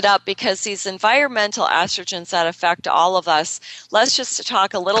bringing it up because these environmental estrogens that affect all of us, let's just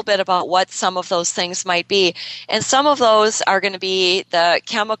talk a little bit about what some of those things might be. And some of those are going to be the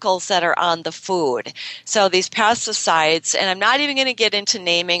chemicals that are on the food. So these pesticides, and I'm not even going to get into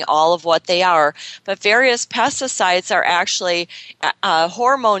naming all of what they are, but various pesticides are actually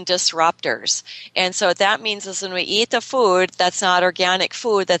hormone disruptors. And so what that means is when we eat the food that's not organic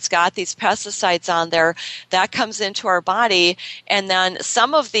food, that's got these pesticides on there, that comes into our body, and then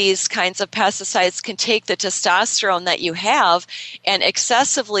some of these kinds of pesticides can take the testosterone that you have and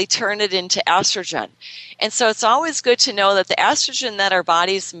excessively turn it into estrogen. And so it's always good to know that the estrogen that our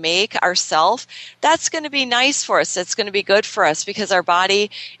bodies make ourselves, that's going to be nice for us. It's going to be good for us because our body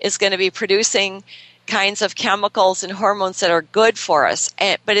is going to be producing kinds of chemicals and hormones that are good for us.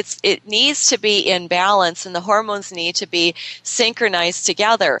 But it needs to be in balance, and the hormones need to be synchronized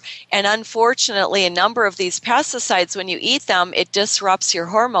together. And unfortunately, a number of these pesticides, when you eat them, it disrupts your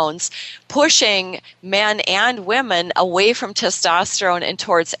hormones. pushing men and women away from testosterone and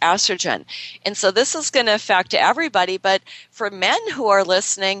towards estrogen. And so this is going to affect everybody, but for men who are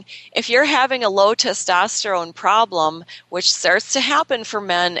listening, if you're having a low testosterone problem, which starts to happen for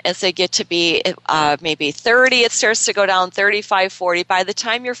men as they get to be maybe 30, it starts to go down 35, 40. By the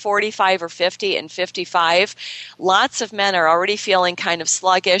time you're 45 or 50 and 55, lots of men are already feeling kind of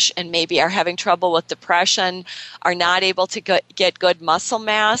sluggish and maybe are having trouble with depression, are not able to get good muscle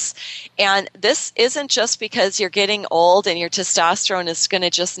mass. And this isn't just because you're getting old and your testosterone is going to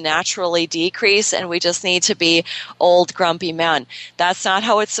just naturally decrease and we just need to be old, grumpy men. That's not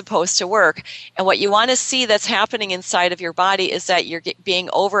how it's supposed to work. And what you want to see that's happening inside of your body is that you're being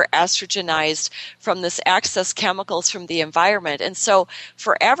over-estrogenized from this excess chemicals from the environment. And so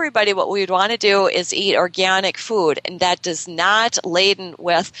for everybody, what we would want to do is eat organic food, and that does not laden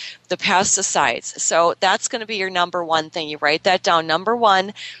with the pesticides. So that's going to be your number one thing. You write that down. Number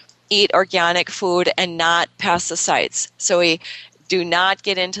one, eat organic food and not pesticides. So we do not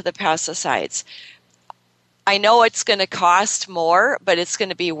get into the pesticides. I know it's going to cost more, but it's going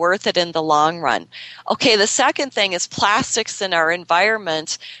to be worth it in the long run. Okay, the second thing is plastics in our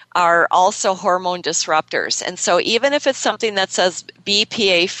environment are also hormone disruptors. And so even if it's something that says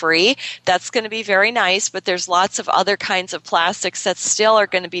BPA free, that's going to be very nice, but there's lots of other kinds of plastics that still are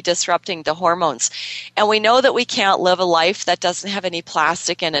going to be disrupting the hormones. And we know that we can't live a life that doesn't have any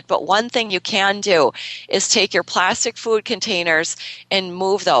plastic in it, but one thing you can do is take your plastic food containers and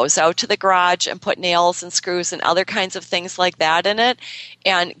move those out to the garage and put nails and screws and other kinds of things like that in it,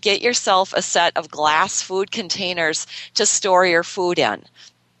 and get yourself a set of glass food containers to store your food in.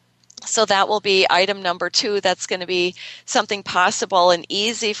 So that will be item number 2. That's going to be something possible and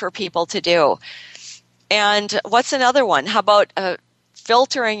easy for people to do. And what's another one? How about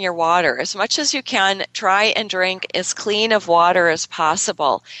filtering your water? As much as you can, try and drink as clean of water as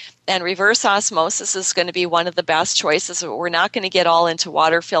possible. And reverse osmosis is going to be one of the best choices. We're not going to get all into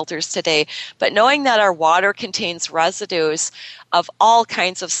water filters today, but knowing that our water contains residues of all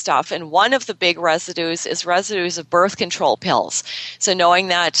kinds of stuff, and one of the big residues is residues of birth control pills. So knowing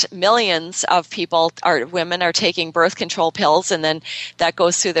that millions of women are taking birth control pills, and then that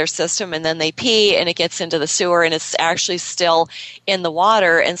goes through their system, and then they pee, and it gets into the sewer, and it's actually still in the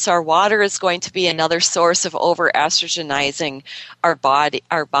water. And so our water is going to be another source of over-estrogenizing our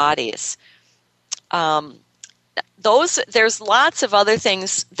bodies. There's lots of other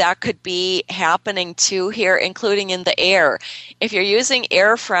things that could be happening too here, including in the air. If you're using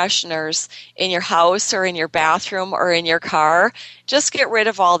air fresheners in your house or in your bathroom or in your car, just get rid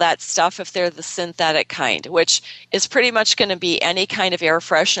of all that stuff if they're the synthetic kind, which is pretty much going to be any kind of air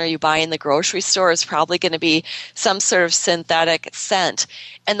freshener you buy in the grocery store is probably going to be some sort of synthetic scent.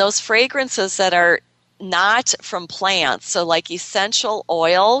 And those fragrances that are not from plants, so like essential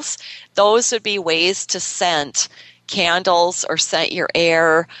oils, those would be ways to scent candles or scent your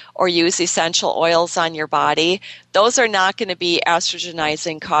air or use essential oils on your body. Those are not going to be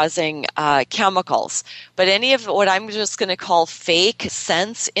estrogenizing causing chemicals. But any of what I'm just going to call fake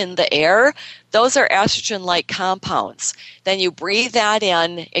scents in the air, those are estrogen-like compounds. Then you breathe that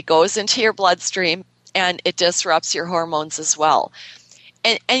in, it goes into your bloodstream, and it disrupts your hormones as well.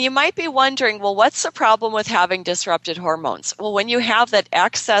 And you might be wondering, well, what's the problem with having disrupted hormones? Well, when you have that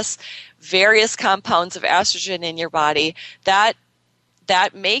excess various compounds of estrogen in your body, that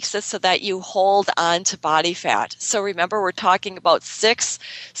makes it so that you hold on to body fat. So remember, we're talking about 6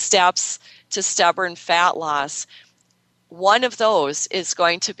 steps to stubborn fat loss. One of those is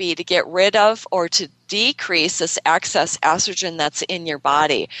going to be to get rid of or to decrease this excess estrogen that's in your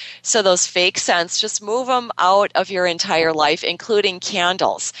body. So those fake scents, just move them out of your entire life, including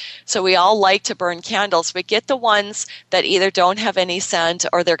candles. So we all like to burn candles, but get the ones that either don't have any scent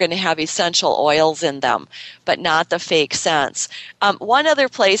or they're going to have essential oils in them, but not the fake scents. One other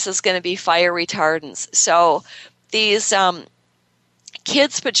place is going to be fire retardants. So these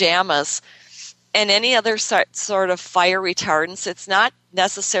kids' pajamas and any other sort of fire retardants, it's not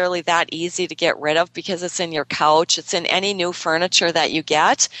necessarily that easy to get rid of because it's in your couch, it's in any new furniture that you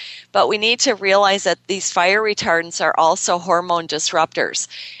get. But we need to realize that these fire retardants are also hormone disruptors.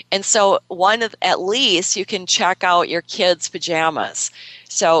 And so at least you can check out your kids' pajamas.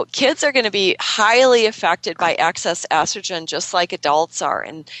 So kids are going to be highly affected by excess estrogen just like adults are.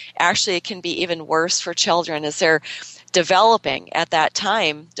 And actually it can be even worse for children as they're developing at that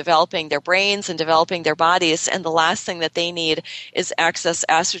time, developing their brains and developing their bodies, and the last thing that they need is excess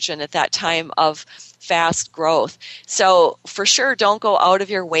estrogen at that time of fast growth. So for sure, don't go out of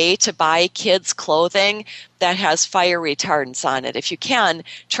your way to buy kids' clothing that has fire retardants on it. If you can,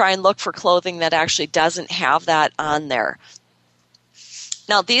 try and look for clothing that actually doesn't have that on there.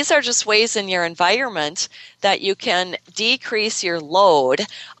 Now, these are just ways in your environment that you can decrease your load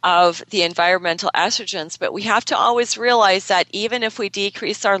of the environmental estrogens, but we have to always realize that even if we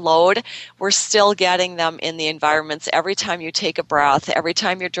decrease our load, we're still getting them in the environments. Every time you take a breath, every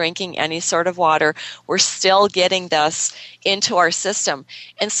time you're drinking any sort of water, we're still getting this into our system.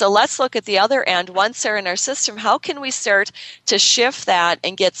 And so let's look at the other end. Once they're in our system, how can we start to shift that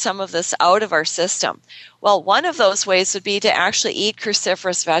and get some of this out of our system? Well, one of those ways would be to actually eat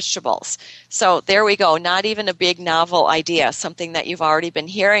cruciferous vegetables. So there we go, not even a big novel idea, something that you've already been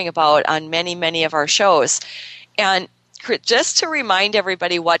hearing about on many, many of our shows. And just to remind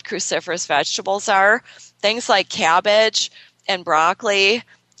everybody what cruciferous vegetables are, things like cabbage and broccoli,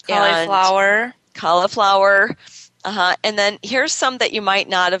 cauliflower. And then here's some that you might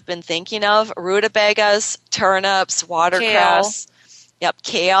not have been thinking of: rutabagas, turnips, watercress,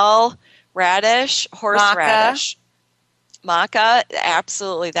 kale, radish, horseradish, maca,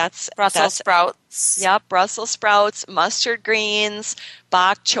 absolutely. That's Brussels sprouts. Yep, Brussels sprouts, mustard greens,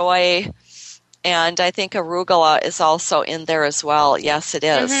 bok choy, and I think arugula is also in there as well. Yes, it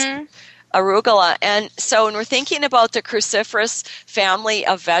is. Mm-hmm. Arugula. And so when we're thinking about the cruciferous family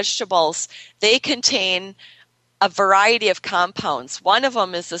of vegetables, they contain a variety of compounds. One of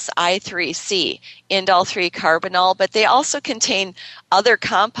them is this I3C, indole-3-carbinol, but they also contain other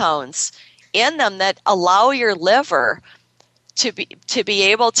compounds in them that allow your liver to be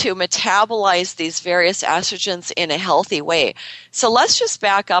able to metabolize these various estrogens in a healthy way. So let's just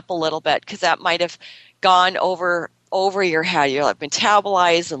back up a little bit, because that might have gone over your head. You're like,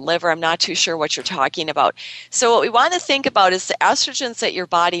 metabolize and liver, I'm not too sure what you're talking about. So what we want to think about is the estrogens that your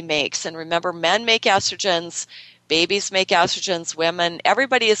body makes. And remember, men make estrogens, babies make estrogens, women,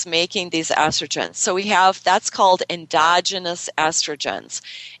 everybody is making these estrogens. So we have, that's called endogenous estrogens.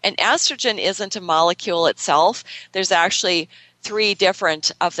 And estrogen isn't a molecule itself. There's actually 3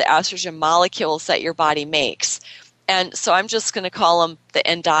 different of the estrogen molecules that your body makes. And so I'm just going to call them the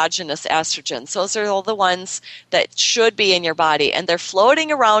endogenous estrogens. Those are all the ones that should be in your body. And they're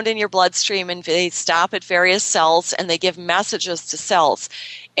floating around in your bloodstream, and they stop at various cells, and they give messages to cells.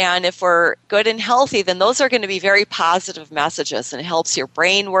 And if we're good and healthy, then those are going to be very positive messages, and it helps your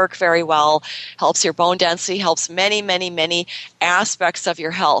brain work very well, helps your bone density, helps many, many, many aspects of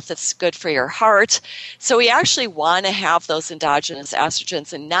your health. It's good for your heart. So we actually want to have those endogenous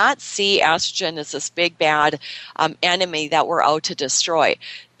estrogens and not see estrogen as this big bad enemy that we're out to destroy.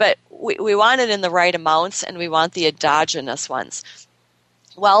 But we want it in the right amounts, and we want the endogenous ones.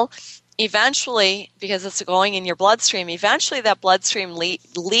 Well, eventually, because it's going in your bloodstream, eventually that bloodstream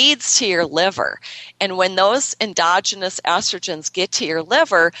leads to your liver. And when those endogenous estrogens get to your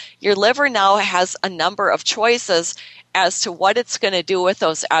liver now has a number of choices as to what it's going to do with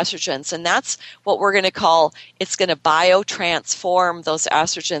those estrogens. And that's what we're going to call, it's going to biotransform those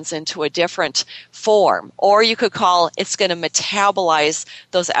estrogens into a different form. Or you could call it's going to metabolize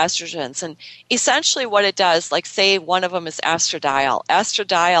those estrogens. And essentially what it does, like say one of them is estradiol.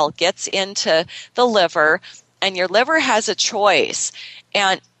 Estradiol gets into the liver, and your liver has a choice.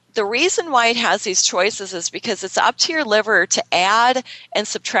 And the reason why it has these choices is because it's up to your liver to add and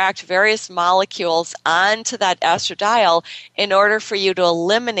subtract various molecules onto that estradiol in order for you to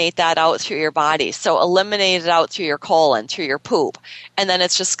eliminate that out through your body. So eliminate it out through your colon, through your poop, and then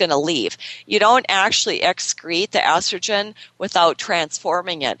it's just going to leave. You don't actually excrete the estrogen without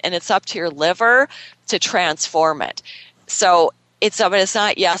transforming it, and it's up to your liver to transform it. So it's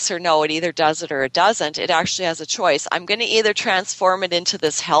not yes or no. It either does it or it doesn't. It actually has a choice. I'm going to either transform it into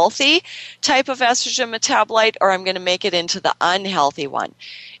this healthy type of estrogen metabolite, or I'm going to make it into the unhealthy one.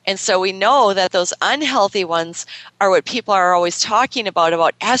 And so we know that those unhealthy ones are what people are always talking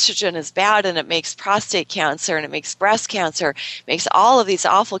about estrogen is bad, and it makes prostate cancer, and it makes breast cancer, makes all of these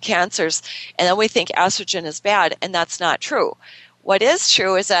awful cancers. And then we think estrogen is bad, and that's not true. What is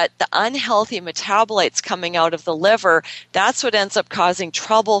true is that the unhealthy metabolites coming out of the liver, that's what ends up causing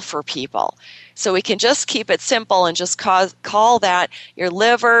trouble for people. So we can just keep it simple and just call that your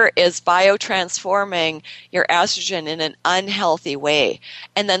liver is biotransforming your estrogen in an unhealthy way.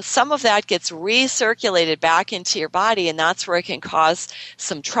 And then some of that gets recirculated back into your body, and that's where it can cause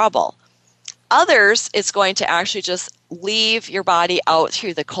some trouble. Others, it's going to actually just leave your body out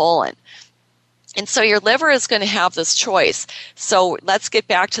through the colon. And so your liver is going to have this choice. So let's get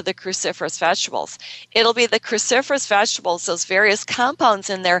back to the cruciferous vegetables. It'll be the cruciferous vegetables, those various compounds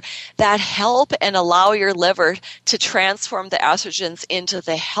in there that help and allow your liver to transform the estrogens into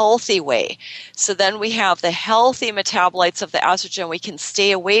the healthy way. So then we have the healthy metabolites of the estrogen. We can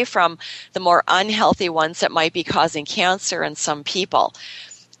stay away from the more unhealthy ones that might be causing cancer in some people.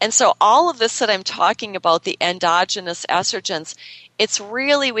 And so all of this that I'm talking about, the endogenous estrogens, it's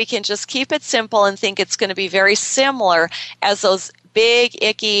really, we can just keep it simple and think it's going to be very similar as those big,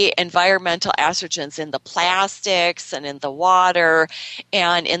 icky environmental estrogens in the plastics and in the water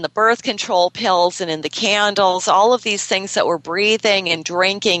and in the birth control pills and in the candles, all of these things that we're breathing and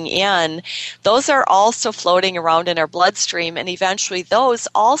drinking in, those are also floating around in our bloodstream, and eventually those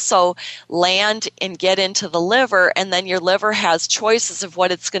also land and get into the liver, and then your liver has choices of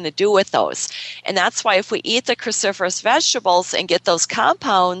what it's going to do with those. And that's why if we eat the cruciferous vegetables and get those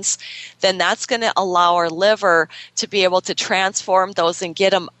compounds, then that's going to allow our liver to be able to transform those and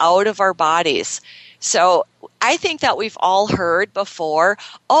get them out of our bodies. So I think that we've all heard before,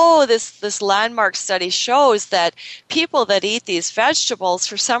 this landmark study shows that people that eat these vegetables,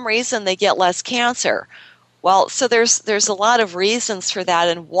 for some reason, they get less cancer. Well, so there's a lot of reasons for that,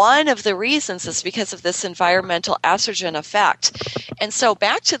 and one of the reasons is because of this environmental estrogen effect. And so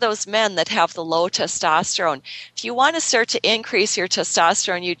back to those men that have the low testosterone, if you want to start to increase your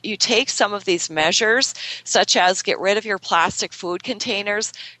testosterone, you take some of these measures, such as get rid of your plastic food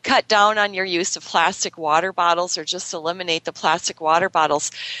containers, cut down on your use of plastic water bottles, or just eliminate the plastic water bottles.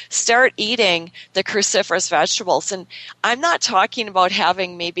 Start eating the cruciferous vegetables. And I'm not talking about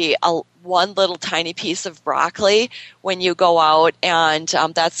having maybe one little tiny piece of broccoli when you go out, and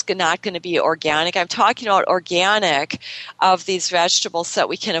that's not going to be organic. I'm talking about organic of these vegetables so that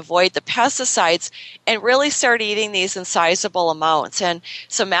we can avoid the pesticides and really start eating these in sizable amounts. And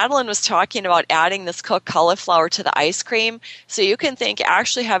so Madeline was talking about adding this cooked cauliflower to the ice cream. So you can think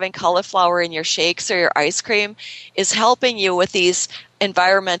actually having cauliflower in your shakes or your ice cream is helping you with these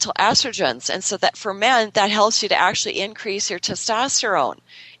environmental estrogens. And so that for men, that helps you to actually increase your testosterone.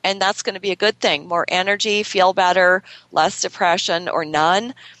 And that's going to be a good thing. More energy, feel better, less depression or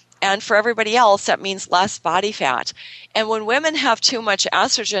none. And for everybody else, that means less body fat. And when women have too much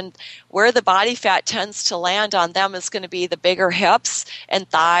estrogen, where the body fat tends to land on them is going to be the bigger hips and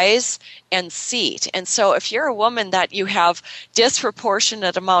thighs and seat. And so if you're a woman that you have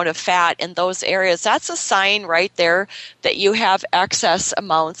disproportionate amount of fat in those areas, that's a sign right there that you have excess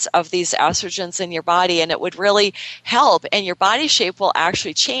amounts of these estrogens in your body, and it would really help. And your body shape will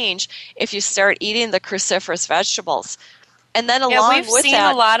actually change if you start eating the cruciferous vegetables. And then along with that, we've seen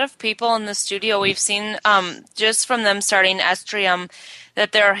a lot of people in the studio. We've seen just from them starting estrium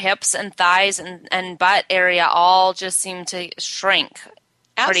that their hips and thighs and butt area all just seem to shrink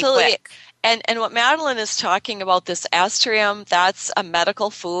pretty quick. And what Madeline is talking about, this estrium, that's a medical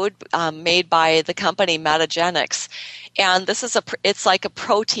food made by the company Metagenics. And this is it's like a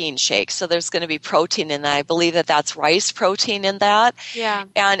protein shake. So there's going to be protein in that. I believe that that's rice protein in that. Yeah.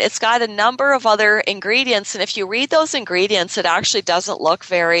 And it's got a number of other ingredients. And if you read those ingredients, it actually doesn't look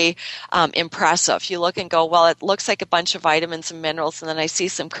very impressive. You look and go, well, it looks like a bunch of vitamins and minerals. And then I see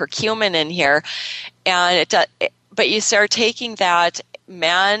some curcumin in here. And but you start taking that,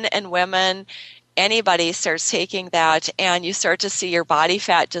 men and women, anybody starts taking that, and you start to see your body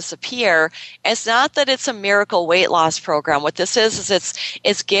fat disappear. It's not that it's a miracle weight loss program. What this is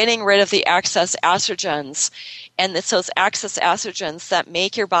it's getting rid of the excess estrogens, and it's those excess estrogens that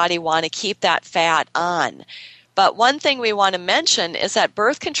make your body want to keep that fat on. But one thing we want to mention is that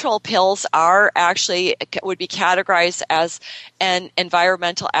birth control pills are actually, would be categorized as an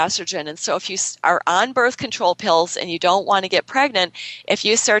environmental estrogen. And so if you are on birth control pills and you don't want to get pregnant, if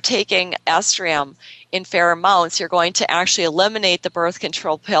you start taking estrium in fair amounts, you're going to actually eliminate the birth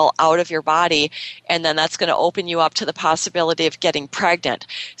control pill out of your body, and then that's going to open you up to the possibility of getting pregnant.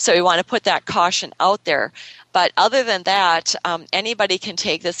 So we want to put that caution out there. But other than that, anybody can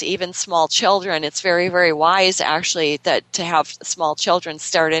take this, even small children. It's very, very wise, actually, that to have small children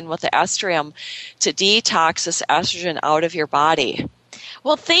start in with the estrium to detox this estrogen out of your body.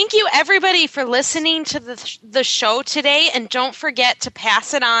 Well, thank you, everybody, for listening to the show today. And don't forget to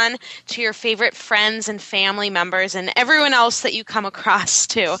pass it on to your favorite friends and family members and everyone else that you come across,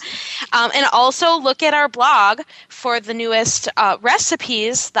 too. And also look at our blog for the newest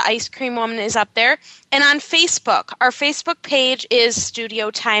recipes. The Ice Cream Woman is up there. And on Facebook, our Facebook page is Studio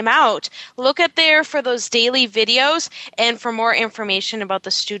Timeout. Look at there for those daily videos and for more information about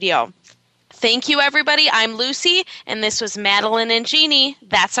the studio. Thank you, everybody. I'm Lucy, and this was Madeline and Jeannie.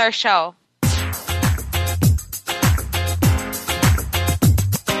 That's our show.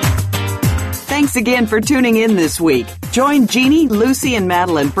 Thanks again for tuning in this week. Join Jeannie, Lucy, and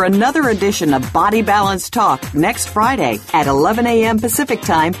Madeline for another edition of Body Balance Talk next Friday at 11 a.m. Pacific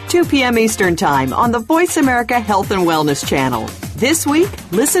Time, 2 p.m. Eastern Time on the Voice America Health and Wellness Channel. This week,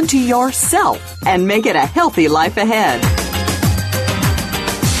 listen to yourself and make it a healthy life ahead.